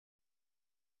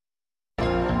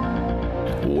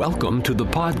Welcome to the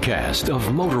podcast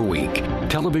of Motor Week,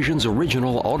 television's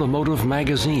original automotive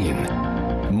magazine.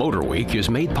 Motor Week is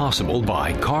made possible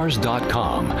by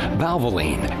Cars.com,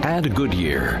 Valvoline, and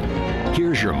Goodyear.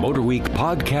 Here's your Motor Week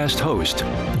podcast host,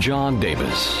 John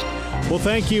Davis. Well,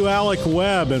 thank you, Alec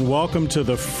Webb, and welcome to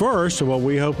the first of what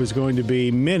we hope is going to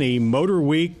be mini Motor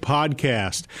Week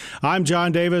podcast. I'm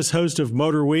John Davis, host of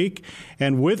Motor Week,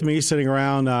 and with me sitting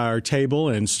around our table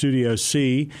in Studio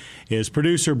C is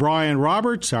producer Brian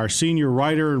Roberts, our senior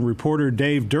writer and reporter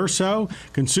Dave Durso,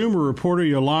 consumer reporter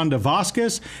Yolanda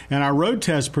Vasquez, and our road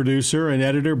test producer and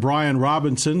editor Brian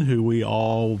Robinson, who we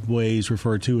always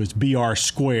refer to as BR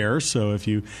Square. So if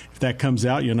that comes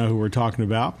out, you'll know who we're talking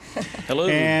about. Hello.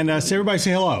 And so everybody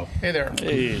say hello. Hey there.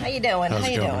 Hey. How you doing? How's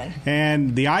it going?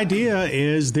 And the idea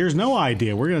is there's no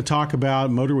idea. We're going to talk about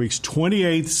Motor Week's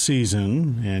 28th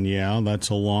season, and yeah, that's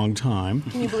a long time.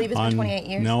 Can you believe it's been 28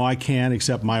 years? No, I can't,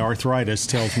 except my arthritis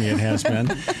tells me it has been.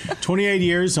 28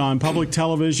 years on public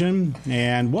television,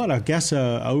 and I guess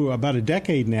about a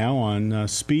decade now on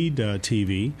Speed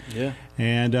TV. Yeah.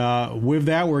 And with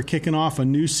that, we're kicking off a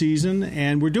new season,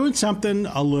 and we're doing something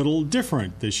a little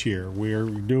different this year. We're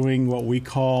doing what we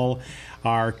call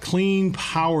our Clean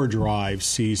Power Drive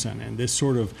season, and this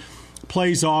sort of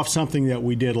plays off something that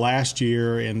we did last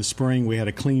year in the spring. We had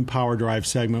a Clean Power Drive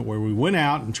segment where we went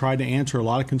out and tried to answer a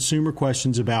lot of consumer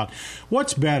questions about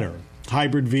what's better.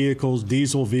 Hybrid vehicles,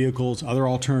 diesel vehicles, other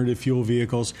alternative fuel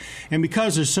vehicles. And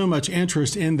because there's so much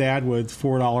interest in that with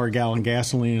 $4 a gallon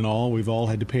gasoline and all, we've all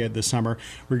had to pay it this summer.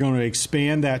 We're going to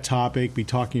expand that topic, be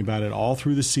talking about it all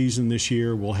through the season this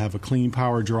year. We'll have a Clean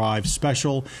Power Drive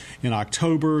special in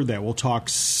October that will talk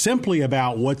simply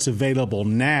about what's available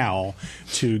now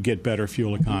to get better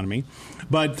fuel economy.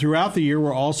 But throughout the year,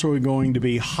 we're also going to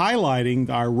be highlighting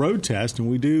our road test, and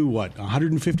we do,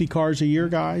 150 cars a year,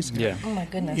 guys? Yeah. Oh, my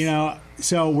goodness.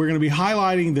 So we're going to be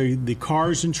highlighting the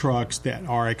cars and trucks that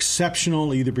are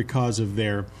exceptional either because of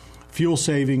their fuel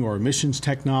saving or emissions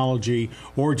technology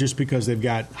or just because they've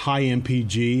got high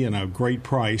MPG and a great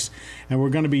price. And we're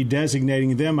going to be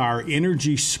designating them our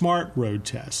Energy Smart Road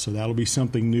Test. So that'll be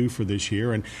something new for this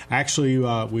year. And actually,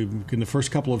 in the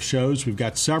first couple of shows, we've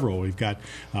got several. We've got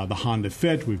the Honda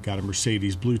Fit. We've got a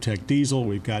Mercedes BlueTech Diesel.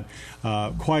 We've got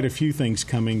quite a few things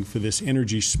coming for this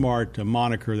Energy Smart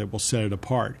moniker that will set it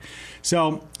apart.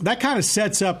 So that kind of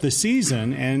sets up the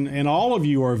season. And all of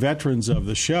you are veterans of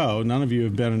the show. None of you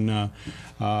have been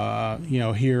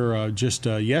here just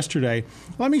yesterday.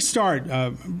 Let me start.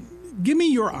 Give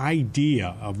me your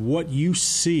idea of what you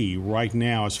see right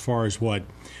now as far as what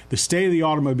the state of the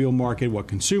automobile market, what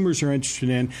consumers are interested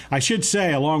in. I should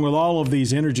say, along with all of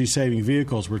these energy-saving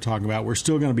vehicles we're talking about, we're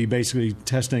still going to be basically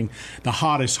testing the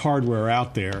hottest hardware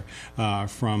out there,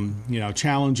 from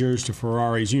Challengers to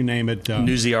Ferraris, you name it.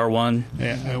 New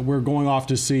ZR1. We're going off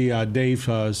to see Dave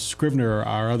Scrivener,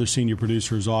 our other senior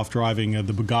producer, is off driving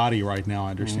the Bugatti right now,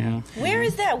 I understand. Where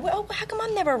is that? Well, how come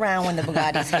I'm never around when the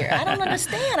Bugatti's here? I don't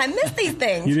understand. I miss these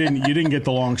things. You didn't get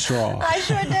the long straw. I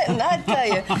sure didn't. I tell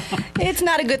you, it's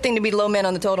not a good thing to be low men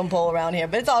on the totem pole around here,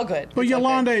 but it's all good. Well, it's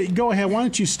Yolanda, okay. Go ahead. Why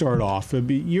don't you start off?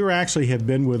 You actually have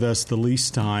been with us the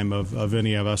least time of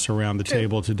any of us around the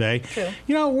table today. True.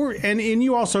 And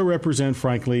you also represent,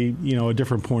 frankly, a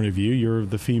different point of view. You're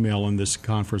the female in this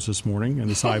conference this morning and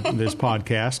this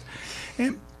podcast.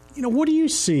 And what do you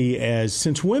see as,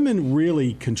 since women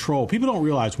really control? People don't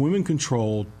realize women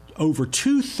control over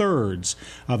 2/3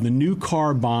 of the new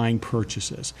car buying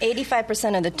purchases.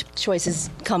 85% of the choices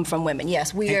come from women.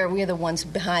 Yes, we are the ones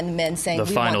behind the men saying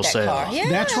we want that car. Yeah,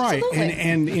 that's right.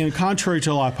 Absolutely. And contrary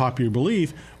to a lot of popular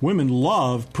belief, women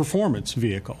love performance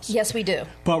vehicles. Yes, we do.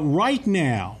 But right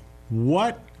now,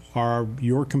 what are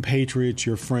your compatriots,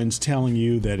 your friends telling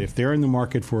you that if they're in the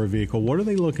market for a vehicle, what are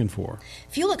they looking for?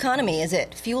 Fuel economy is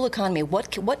it. Fuel economy.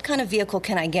 What kind of vehicle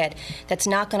can I get that's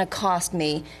not going to cost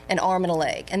me an arm and a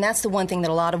leg? And that's the one thing that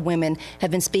a lot of women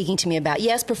have been speaking to me about.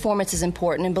 Yes, performance is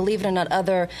important, and believe it or not,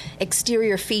 other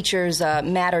exterior features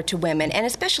matter to women, and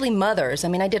especially mothers. I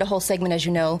mean, I did a whole segment, as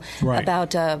you know,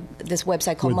 about this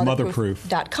website called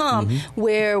Motherproof.com,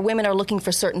 where women are looking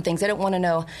for certain things. They don't want to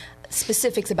know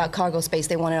specifics about cargo space.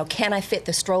 They want to know, can I fit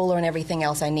the stroller and everything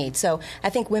else I need? So I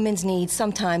think women's needs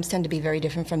sometimes tend to be very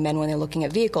different from men when they're looking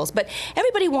at vehicles. But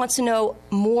everybody wants to know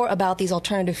more about these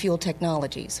alternative fuel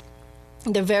technologies.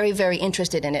 They're very, very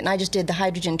interested in it. And I just did the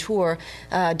hydrogen tour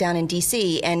down in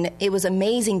D.C., and it was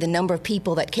amazing the number of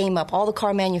people that came up. All the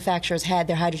car manufacturers had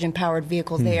their hydrogen-powered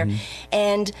vehicles there.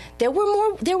 And there were,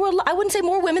 I wouldn't say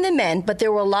more women than men, but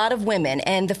there were a lot of women.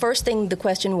 And the first thing, the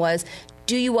question was,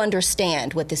 do you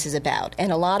understand what this is about?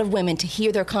 And a lot of women, to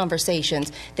hear their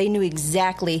conversations, they knew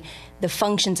exactly the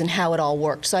functions and how it all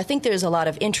worked. So I think there's a lot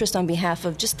of interest on behalf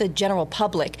of just the general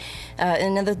public.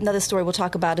 Another story we'll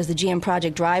talk about is the GM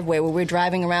Project Driveway, where we're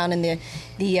driving around in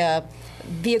the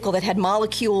vehicle that had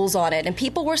molecules on it, and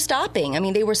people were stopping. I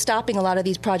mean, they were stopping a lot of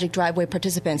these Project Driveway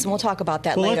participants, and we'll talk about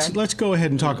that later. Let's go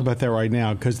ahead and talk about that right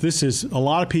now, because this is a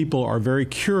lot of people are very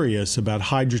curious about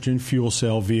hydrogen fuel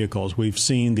cell vehicles. We've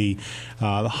seen the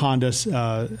Honda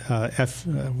FCX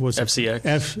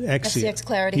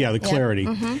Clarity. Yeah, the Clarity,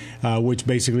 which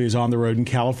basically is on the road in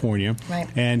California. Right.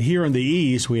 And here in the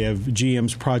East, we have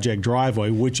GM's Project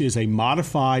Driveway, which is a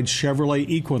modified Chevrolet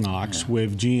Equinox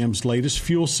with GM's latest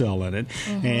fuel cell in it.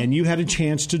 And you had a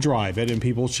chance to drive it, and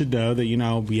people should know that,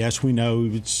 yes, we know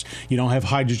you don't have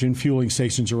hydrogen fueling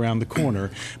stations around the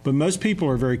corner, but most people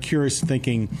are very curious,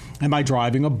 thinking, am I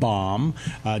driving a bomb?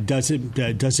 Does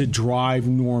it drive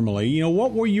normally?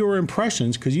 What were your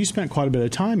impressions? Because you spent quite a bit of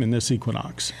time in this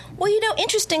Equinox. Well,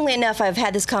 interestingly enough, I've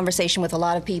had this conversation with a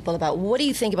lot of people about what do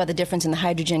you think about the difference in the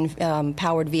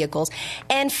hydrogen-powered vehicles.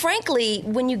 And frankly,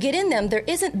 when you get in them, there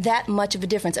isn't that much of a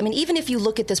difference. I mean, even if you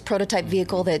look at this prototype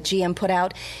vehicle that GM put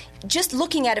out, just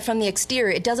looking at it from the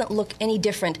exterior, it doesn't look any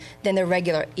different than their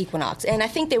regular Equinox. And I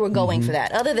think they were going for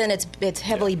that, other than it's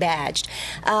heavily badged.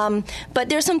 But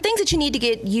there's some things that you need to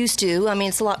get used to. I mean,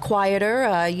 it's a lot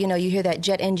quieter. You hear that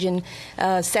jet engine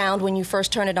sound when you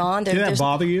first turn it on. Did that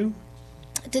bother you?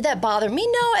 Did that bother me?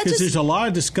 No. Because there's a lot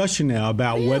of discussion now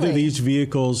about whether these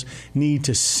vehicles need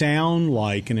to sound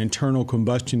like an internal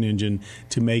combustion engine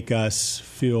to make us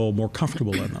feel more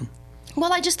comfortable in them.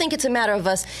 Well, I just think it's a matter of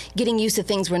us getting used to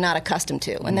things we're not accustomed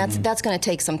to, and that's going to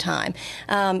take some time.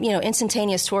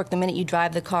 Instantaneous torque the minute you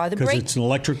drive the car. Because it's an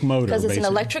electric motor. Because it's an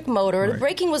electric motor. Right. The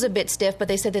braking was a bit stiff, but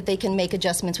they said that they can make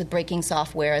adjustments with braking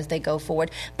software as they go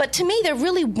forward. But to me, there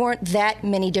really weren't that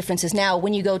many differences. Now,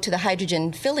 when you go to the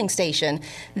hydrogen filling station,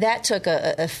 that took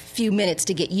a few minutes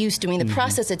to get used to. I mean, the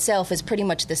process itself is pretty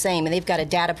much the same, and they've got a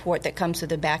data port that comes to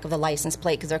the back of the license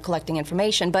plate because they're collecting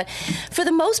information. But for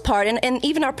the most part, and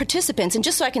even our participants, and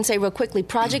just so I can say real quickly,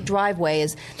 Project Driveway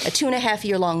is a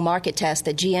 2.5-year-long market test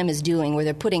that GM is doing, where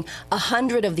they're putting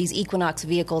 100 of these Equinox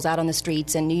vehicles out on the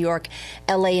streets in New York,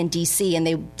 LA, and DC, and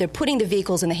they're putting the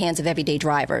vehicles in the hands of everyday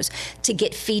drivers to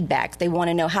get feedback. They want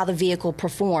to know how the vehicle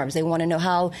performs. They want to know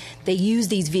how they use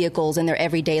these vehicles in their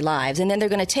everyday lives. And then they're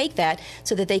going to take that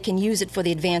so that they can use it for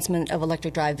the advancement of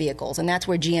electric drive vehicles. And that's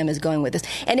where GM is going with this.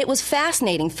 And it was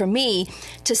fascinating for me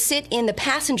to sit in the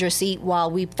passenger seat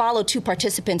while we followed two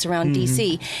participants around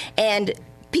DC. And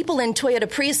people in Toyota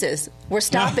Priuses were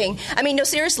stopping. I mean, no,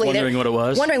 seriously. Wondering what it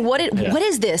was. Wondering what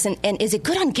is this, and is it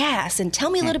good on gas? And tell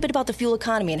me a little bit about the fuel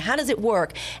economy, and how does it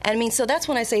work? And I mean, so that's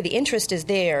when I say the interest is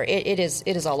there. It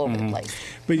is all over the place.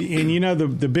 But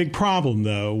the big problem,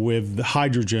 though, with the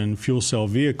hydrogen fuel cell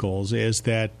vehicles is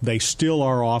that they still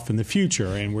are off in the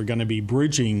future, and we're going to be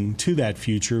bridging to that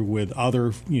future with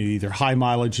other, either high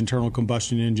mileage internal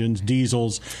combustion engines,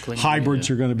 diesels, hybrids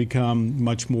are going to become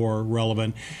much more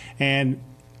relevant,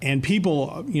 and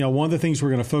people, one of the things we're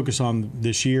going to focus on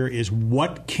this year is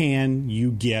what can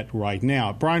you get right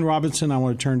now. Brian Robinson, I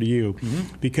want to turn to you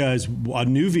because a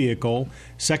new vehicle,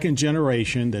 second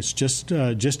generation, that's just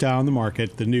out on the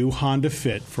market, the new Honda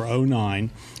Fit for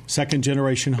 2009, second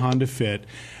generation Honda Fit,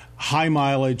 high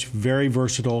mileage, very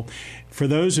versatile. For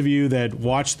those of you that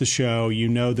watch the show, you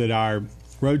know that our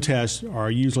road tests are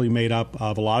usually made up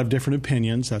of a lot of different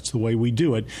opinions. That's the way we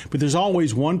do it. But there's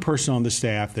always one person on the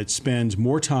staff that spends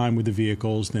more time with the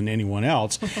vehicles than anyone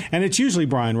else. And it's usually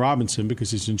Brian Robinson because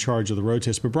he's in charge of the road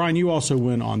test. But Brian, you also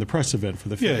went on the press event for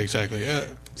the Fit. Yeah, exactly.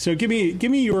 So give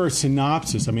me your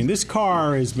synopsis. I mean, this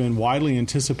car has been widely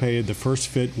anticipated. The first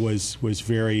Fit was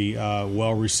very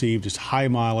well received. It's high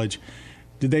mileage.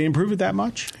 Did they improve it that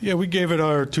much? Yeah, we gave it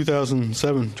our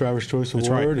 2007 Driver's Choice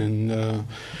Award, and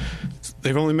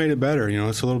they've only made it better.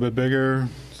 It's a little bit bigger,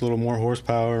 it's a little more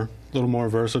horsepower, a little more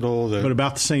versatile. But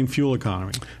about the same fuel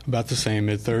economy. About the same,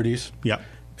 mid-30s. Yep.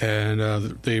 And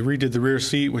they redid the rear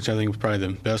seat, which I think was probably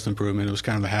the best improvement. It was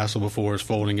kind of a hassle before. It's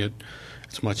folding it.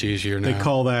 It's much easier now. They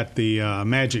call that the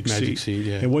magic seat. Magic seat,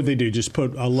 yeah. And what they do, just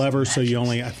put a lever so you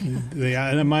only...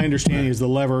 and my understanding is the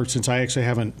lever, since I actually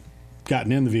haven't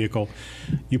gotten in the vehicle,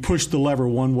 you push the lever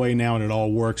one way now and it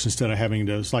all works instead of having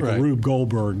to, it's like a Rube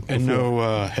Goldberg. And no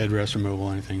headrest removal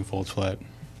or anything, folds flat.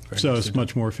 So it's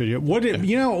much more efficient.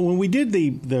 When we did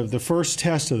the first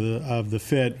test of the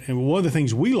Fit, and one of the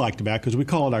things we liked about, because we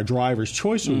call it our Driver's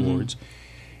Choice Awards,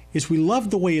 is we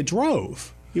loved the way it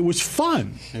drove. It was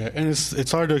fun. Yeah, and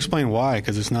it's hard to explain why,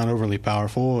 because it's not overly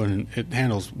powerful and it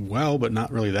handles well, but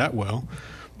not really that well.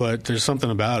 but there's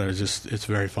something about it. It's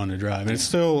very fun to drive, and it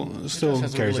still has carries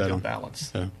a really that good on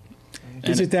balance. Yeah.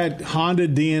 Is it that Honda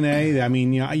DNA? I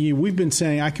mean, we've been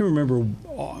saying, I can remember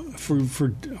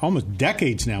for almost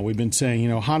decades now, we've been saying,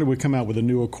 Honda would come out with a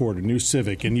new Accord, a new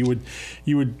Civic, and you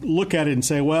would look at it and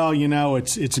say, well,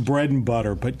 it's bread and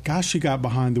butter. But gosh, you got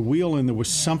behind the wheel, and there was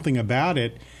something about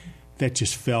it that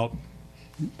just felt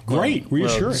great,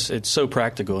 reassuring. Well, it's so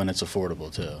practical and it's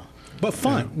affordable too. But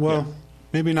fun. Yeah. Well,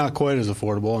 maybe not quite as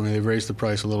affordable. I mean, they've raised the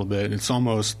price a little bit. It's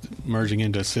almost merging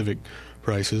into Civic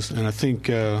prices, and I think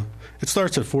it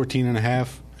starts at $14.5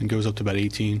 and goes up to about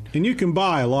 $18. And you can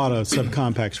buy a lot of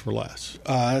subcompacts for less.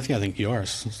 I think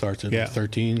Yaris starts at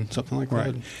 13, something like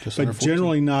that. Just but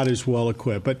generally not as well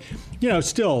equipped. But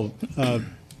still,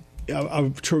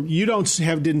 you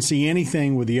didn't see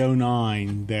anything with the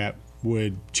 09 that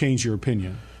would change your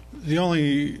opinion. The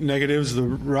only negatives, the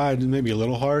ride may be a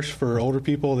little harsh for older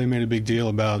people. They made a big deal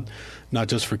about not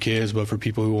just for kids, but for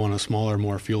people who want a smaller,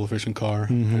 more fuel-efficient car.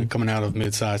 Mm-hmm. Coming out of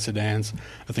mid-size sedans,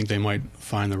 I think they might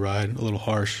find the ride a little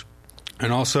harsh.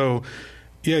 And also,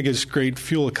 it gets great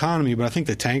fuel economy, but I think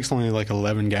the tank's only like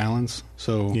 11 gallons.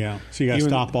 So you got to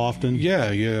stop often?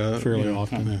 Yeah. Fairly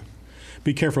often. Yeah.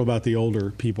 Be careful about the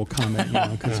older people comment,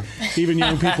 because even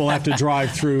young people have to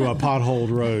drive through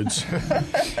potholed roads.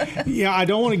 I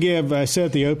don't want to give, I said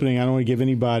at the opening, I don't want to give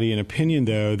anybody an opinion,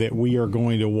 though, that we are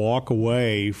going to walk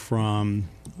away from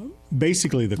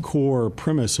basically the core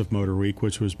premise of Motor Week,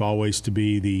 which was always to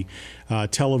be the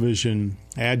television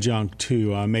adjunct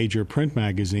to a major print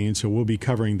magazine. So we'll be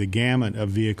covering the gamut of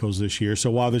vehicles this year. So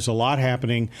while there's a lot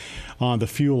happening on the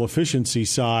fuel efficiency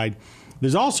side,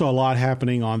 there's also a lot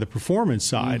happening on the performance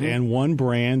side, mm-hmm. and one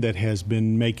brand that has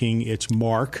been making its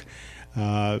mark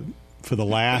for the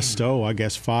last,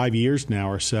 5 years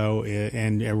now or so,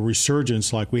 and a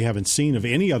resurgence like we haven't seen of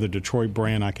any other Detroit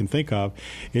brand I can think of,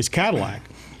 is Cadillac.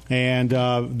 And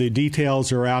the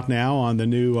details are out now on the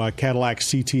new Cadillac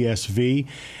CTS-V.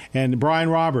 And Brian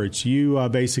Roberts, you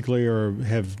basically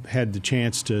have had the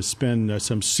chance to spend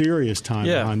some serious time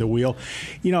behind the wheel.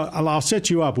 I'll set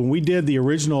you up. When we did the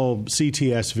original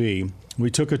CTS-V,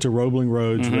 we took it to Roebling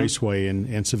Roads mm-hmm. Raceway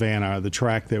in Savannah, the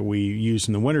track that we use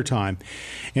in the wintertime.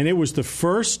 And it was the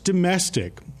first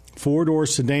domestic four-door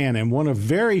sedan and one of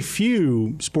very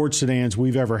few sports sedans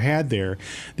we've ever had there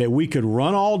that we could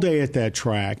run all day at that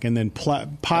track and then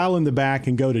pile in the back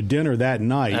and go to dinner that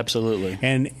night. Absolutely.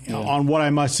 And on what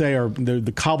I must say are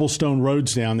the cobblestone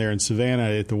roads down there in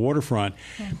Savannah at the waterfront.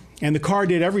 Yeah. And the car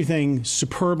did everything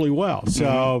superbly well.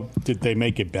 So did they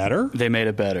make it better? They made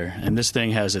it better. And this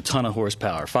thing has a ton of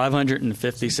horsepower,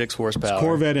 556 horsepower. It's a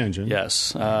Corvette engine.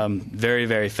 Yes. Very,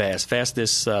 very fast.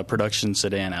 Fastest production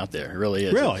sedan out there. It really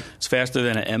is. Really? It's faster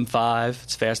than an M5.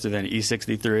 It's faster than an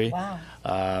E63. Wow.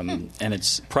 And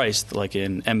it's priced like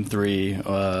an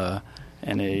M3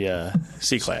 and a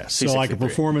C-Class. So like a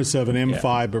performance of an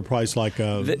M5, but priced like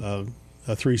a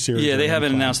 3 Series. Yeah, they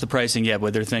haven't announced the pricing yet,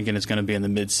 but they're thinking it's going to be in the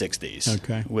mid-60s.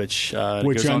 Okay. Which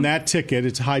on that ticket,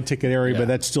 it's a high-ticket area, but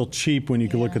that's still cheap when you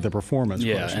can look at the performance.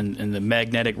 Yeah, and the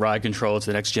magnetic ride control, it's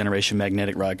the next-generation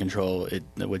magnetic ride control,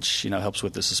 which helps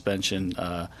with the suspension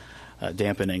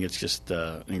dampening. It's just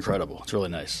incredible. It's really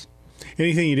nice.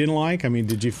 Anything you didn't like? I mean,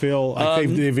 did you feel like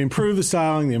they've improved the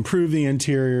styling, they improved the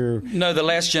interior? No, the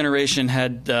last generation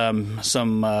had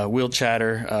some wheel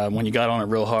chatter when you got on it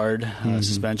real hard,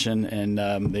 suspension,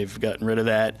 and they've gotten rid of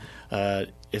that.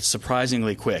 It's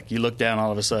surprisingly quick. You look down,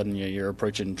 all of a sudden, you're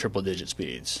approaching triple-digit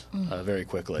speeds very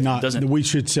quickly. We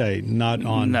should say, not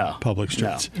on public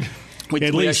streets. No.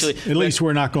 At least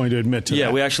we're not going to admit to that.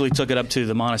 Yeah, we actually took it up to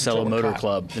the Monticello Motor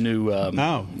Club, the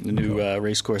new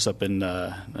race course up in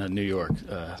New York,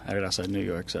 right outside New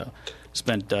York. So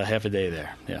spent half a day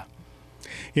there. Yeah.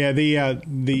 Yeah.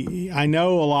 I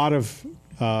know a lot of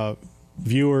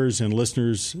viewers and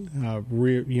listeners,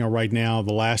 right now,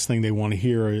 the last thing they want to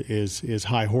hear is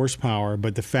high horsepower.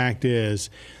 But the fact is,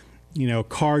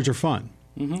 cars are fun.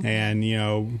 Mm-hmm.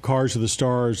 And cars are the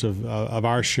stars of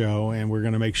our show, and we're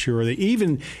going to make sure that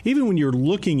even when you're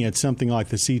looking at something like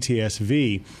the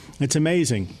CTS-V, it's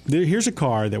amazing. Here's a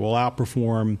car that will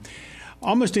outperform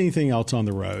almost anything else on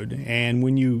the road. And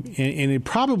when and it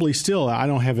probably still, I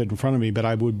don't have it in front of me, but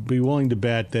I would be willing to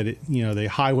bet that the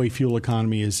highway fuel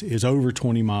economy is over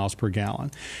 20 miles per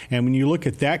gallon. And when you look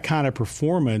at that kind of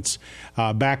performance,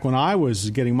 back when I was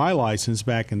getting my license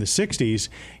back in the 60s,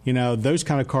 those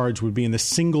kind of cars would be in the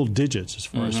single digits as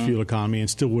far as fuel economy and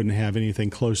still wouldn't have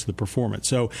anything close to the performance.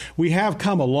 So we have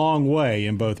come a long way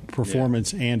in both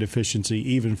performance and efficiency,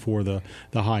 even for the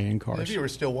high-end cars. The viewer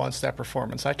still wants that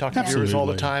performance. I talk to viewers cars all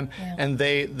the Absolutely. time, and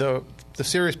the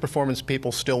serious performance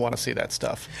people still want to see that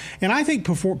stuff. And I think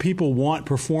people want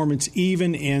performance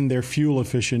even in their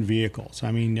fuel-efficient vehicles.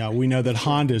 I mean, we know that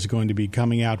Honda is going to be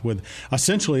coming out with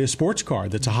essentially a sports car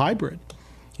that's a hybrid,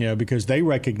 because they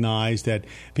recognize that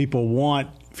people want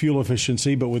fuel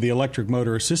efficiency, but with the electric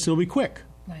motor assist, it'll be quick.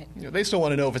 Right. They still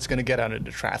want to know if it's going to get out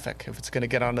into traffic, if it's going to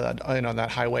get onto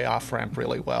that highway off ramp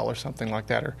really well, or something like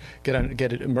that, or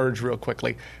get it emerge real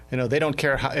quickly. They don't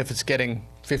care if it's getting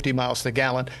 50 miles to the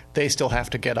gallon. They still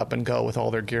have to get up and go with all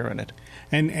their gear in it.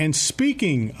 And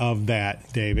speaking of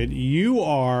that, David, you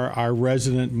are our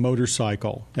resident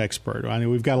motorcycle expert. I mean,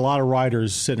 we've got a lot of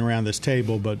riders sitting around this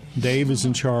table, but Dave is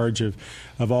in charge of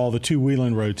all the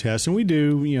two-wheeling road tests, and we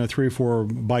do 3 or 4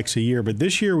 bikes a year. But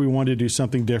this year we wanted to do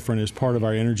something different as part of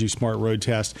our Energy Smart road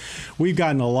test. We've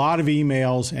gotten a lot of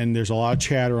emails, and there's a lot of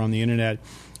chatter on the internet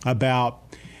about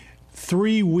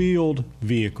three-wheeled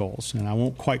vehicles, and I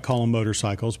won't quite call them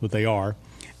motorcycles, but they are,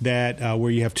 that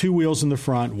where you have 2 wheels in the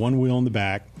front, 1 wheel in the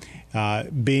back,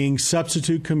 being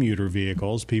substitute commuter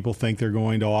vehicles. People think they're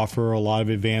going to offer a lot of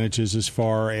advantages as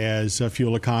far as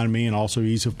fuel economy and also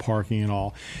ease of parking and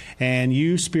all. And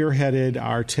you spearheaded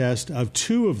our test of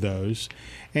 2 of those.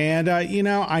 And,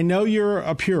 I know you're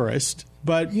a purist,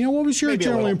 but, what was your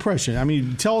general impression? I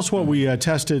mean, tell us what we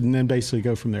tested and then basically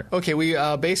go from there. Okay, we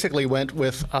basically went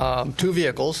with 2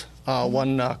 vehicles.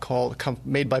 One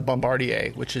made by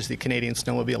Bombardier, which is the Canadian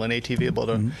snowmobile and ATV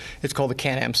builder. Mm-hmm. It's called the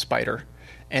Can-Am Spyder.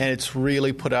 And it's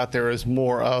really put out there as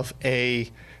more of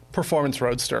a performance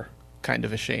roadster kind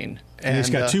of machine. And it's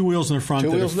got 2 wheels in the front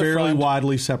that are fairly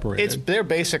widely separated. They're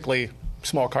basically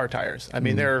small car tires. I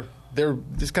mean,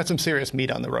 it's got some serious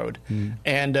meat on the road. Mm.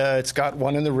 And it's got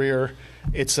one in the rear.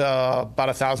 It's about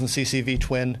 1,000 cc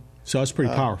V-twin. So it's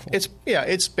pretty powerful. It's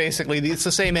basically it's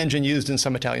the same engine used in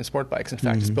some Italian sport bikes. In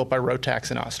fact, it's built by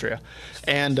Rotax in Austria,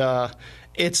 and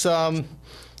it's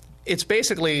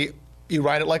basically you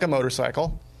ride it like a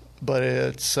motorcycle, but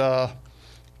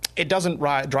it doesn't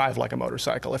drive like a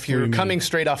motorcycle. If you're coming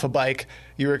straight off a bike,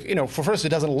 first it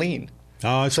doesn't lean.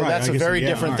 Oh, that's so right. that's a very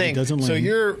different thing. So lean.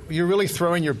 you're really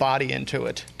throwing your body into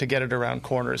it to get it around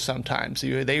corners sometimes.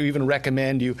 They even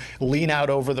recommend you lean out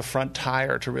over the front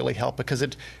tire to really help, because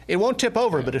it won't tip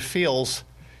over, but it feels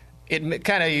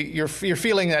you're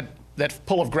feeling that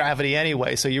pull of gravity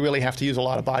anyway, so you really have to use a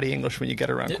lot of body English when you get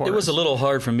around corners. It was a little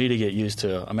hard for me to get used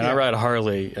to. I mean, I ride a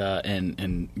Harley,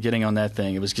 and getting on that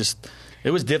thing, it was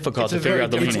difficult to figure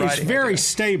out the leaning. It's very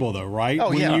stable, though, right?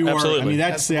 Oh, yeah, absolutely. I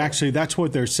mean, that's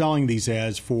what they're selling these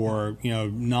as for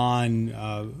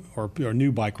non or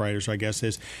new bike riders, I guess,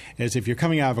 is if you're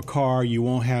coming out of a car, you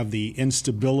won't have the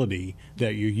instability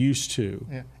that you're used to.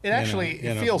 Yeah.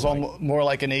 It feels more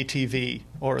like an ATV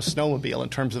or a snowmobile in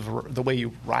terms of the way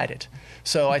you ride it.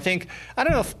 So I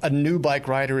don't know if a new bike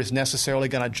rider is necessarily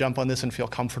going to jump on this and feel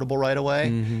comfortable right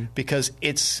away, because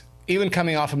even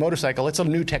coming off a motorcycle, it's a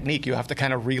new technique. You have to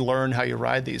kind of relearn how you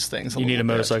ride these things. You need a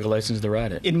motorcycle license to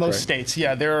ride it. In most states,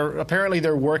 yeah.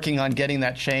 They're working on getting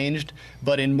that changed,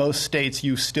 but in most states,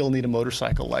 you still need a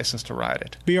motorcycle license to ride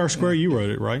it. BR Square, you rode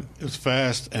it, right? It was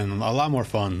fast and a lot more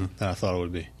fun than I thought it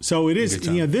would be. So it is.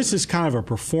 This is kind of a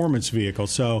performance vehicle.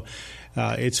 So.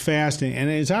 It's fast,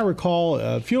 and as I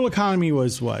recall, fuel economy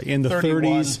was in the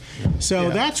 30s. So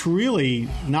that's really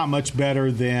not much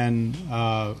better than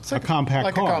a compact car.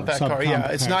 Like a compact car, yeah.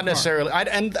 It's not necessarily,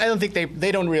 and I don't think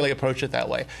they don't really approach it that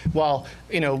way. While,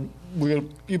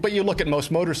 but you look at most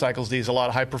motorcycles, a lot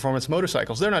of high-performance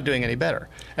motorcycles, they're not doing any better.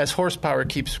 As horsepower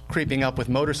keeps creeping up with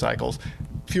motorcycles,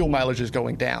 fuel mileage is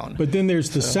going down. But then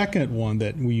there's the second one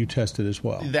that you tested as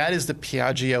well. That is the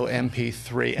Piaggio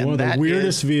MP3. And one of the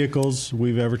weirdest vehicles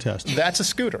we've ever tested. That's a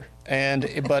scooter.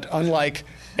 But unlike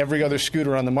every other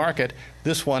scooter on the market,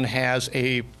 this one has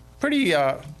a pretty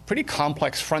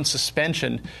complex front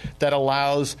suspension that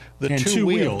allows the two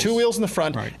wheels in the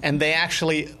front, right. And they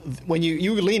actually, when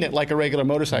you lean it like a regular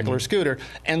motorcycle or scooter,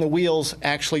 and the wheels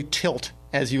actually tilt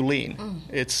as you lean.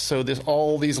 There's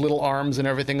all these little arms and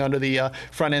everything under the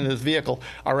front end of the vehicle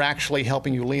are actually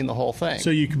helping you lean the whole thing.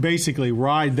 So you can basically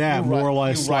ride that more or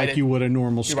less like you would a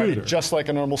normal scooter. You ride it just like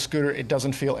a normal scooter. It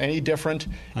doesn't feel any different.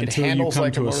 Until it handles you come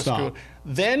like to a stop. scooter.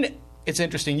 Then it's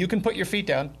interesting. You can put your feet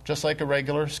down just like a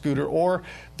regular scooter, or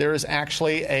there is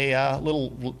actually a little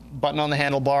button on the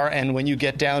handlebar, and when you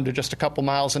get down to just a couple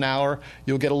miles an hour,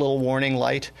 you'll get a little warning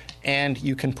light, and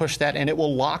you can push that, and it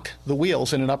will lock the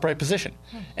wheels in an upright position.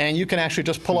 And you can actually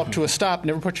just pull up to a stop,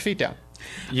 never put your feet down.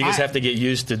 You just have to get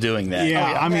used to doing that.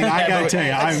 Yeah, I mean, I got to tell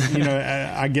you,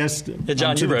 I guess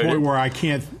John, I'm to the point where I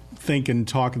can't think and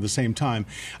talk at the same time.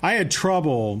 I had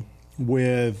trouble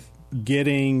with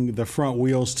getting the front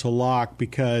wheels to lock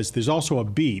because there's also a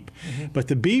beep, but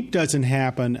the beep doesn't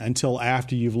happen until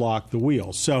after you've locked the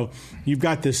wheels. So you've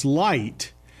got this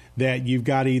light that you've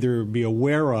got to either be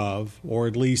aware of or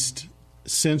at least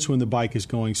sense when the bike is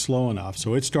going slow enough.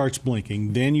 So it starts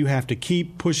blinking. Then you have to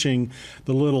keep pushing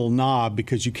the little knob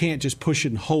because you can't just push it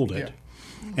and hold it.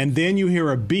 And then you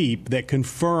hear a beep that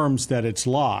confirms that it's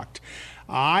locked.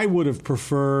 I would have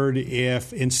preferred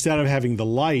if, instead of having the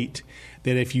light,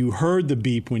 that if you heard the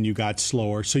beep when you got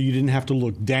slower, so you didn't have to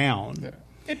look down.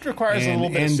 It requires a little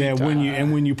bit of seat that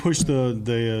time. when you push the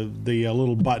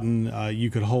little button,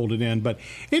 you could hold it in. But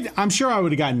I'm sure I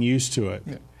would have gotten used to it.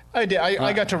 Yeah. I did.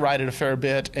 I got to ride it a fair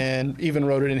bit, and even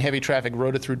rode it in heavy traffic.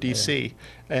 Rode it through D.C.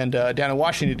 and down in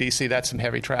Washington D.C. That's some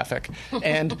heavy traffic,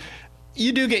 and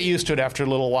you do get used to it after a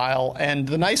little while. And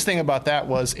the nice thing about that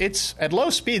was it's at low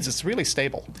speeds. It's really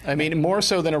stable. I mean, more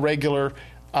so than a regular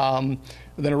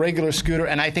scooter,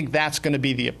 and I think that's going to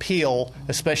be the appeal,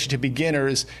 especially to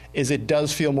beginners, is it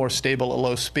does feel more stable at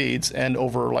low speeds and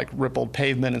over like rippled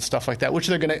pavement and stuff like that, which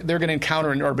they're going to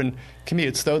encounter in urban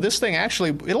commutes. Though this thing actually,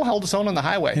 it'll hold its own on the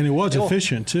highway, and it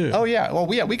efficient too. Oh yeah, well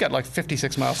we got like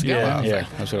 56 miles to go. Yeah, that's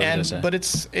what I was going to say. But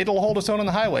it'll hold its own on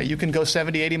the highway. You can go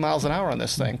 70, 80 miles an hour on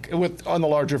this thing on the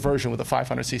larger version with a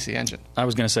 500cc engine. I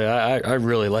was going to say I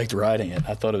really liked riding it.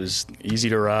 I thought it was easy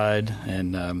to ride,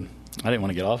 and I didn't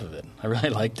want to get off of it. I really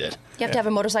liked it. You have to have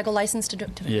a motorcycle license to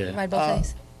ride both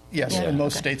ways? Yes, in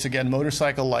most states, again,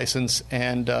 motorcycle license,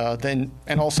 and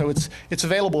also it's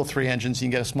available with 3 engines. You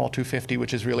can get a small 250,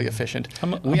 which is really efficient.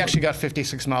 We actually got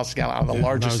 56 miles to gallon out of the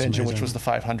largest engine, which was the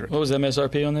 500. What was the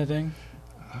MSRP on that thing?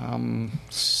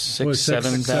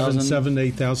 $7,000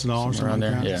 to $8,000 around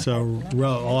there. Yeah. So a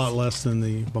lot less than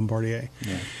the Bombardier.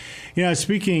 Yeah.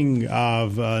 Speaking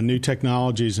of new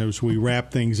technologies, as we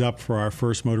wrap things up for our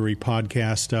first Motor Week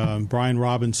podcast, Brian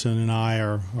Robinson and I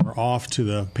are off to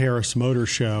the Paris Motor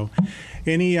Show.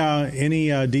 Any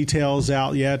details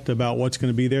out yet about what's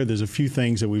going to be there? There's a few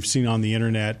things that we've seen on the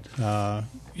internet.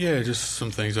 Yeah, just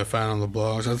some things I found on the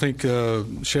blogs. I think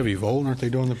Chevy Volt, aren't they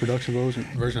doing the production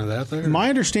version of that there? My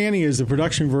understanding is the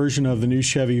production version of the new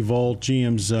Chevy Volt,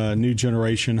 GM's new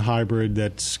generation hybrid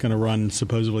that's going to run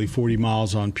supposedly 40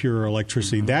 miles on pure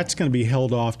electricity, that's going to be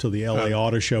held off to the LA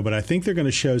Auto Show, but I think they're going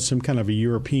to show some kind of a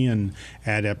European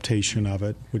adaptation of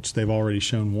it, which they've already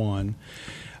shown one.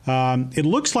 It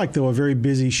looks like, though, a very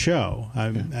busy show.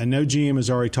 I know GM has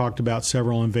already talked about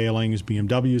several unveilings.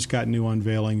 BMW's got new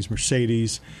unveilings,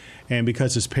 Mercedes. And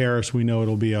because it's Paris, we know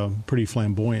it'll be a pretty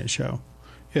flamboyant show.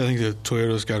 Yeah, I think the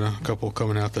Toyota's got a couple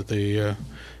coming out that they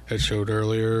had showed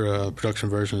earlier, production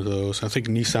versions of those. I think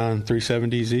Nissan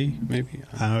 370Z, maybe.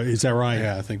 Is that right?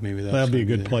 Yeah, I think maybe that'll be a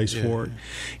good place for it.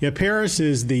 Yeah, Paris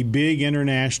is the big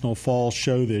international fall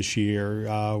show this year.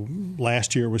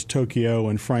 Last year it was Tokyo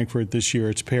and Frankfurt. This year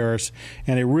it's Paris.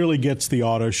 And it really gets the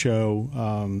auto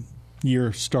show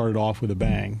year started off with a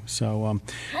bang. So,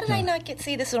 how did I not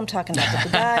see this? Is what I'm talking about. The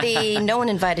Bugatti. No one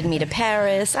invited me to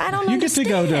Paris. I don't understand.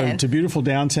 You get to go to beautiful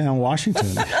downtown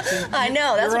Washington. I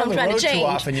know. That's what I'm trying to change. Too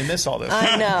often, you miss all this.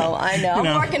 I know.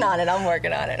 I'm working on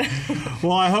it.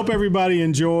 Well, I hope everybody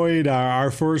enjoyed our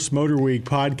first Motor Week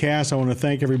podcast. I want to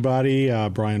thank everybody,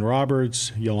 Brian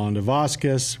Roberts, Yolanda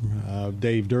Vasquez,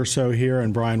 Dave Durso here,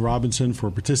 and Brian Robinson for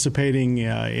participating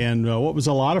in what was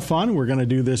a lot of fun. We're going to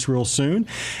do this real soon.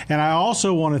 And I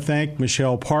also want to thank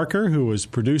Michelle Parker, who was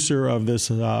producer of this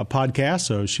podcast,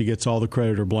 so she gets all the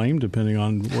credit or blame, depending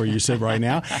on where you sit right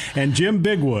now, and Jim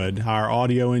Bigwood, our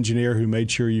audio engineer, who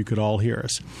made sure you could all hear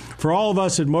us. For all of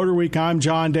us at Motor Week, I'm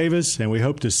John Davis, and we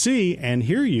hope to see and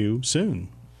hear you soon.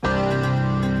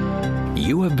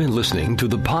 You have been listening to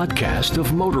the podcast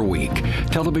of Motor Week,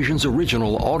 television's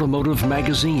original automotive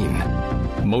magazine.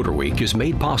 Motor Week is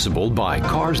made possible by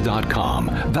Cars.com,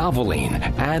 Valvoline,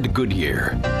 and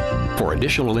Goodyear. For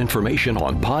additional information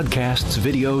on podcasts,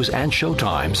 videos, and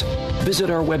showtimes,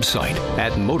 visit our website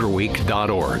at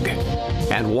motorweek.org.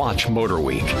 And watch Motor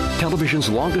Week, television's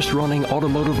longest-running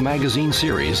automotive magazine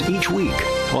series each week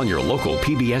on your local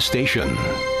PBS station.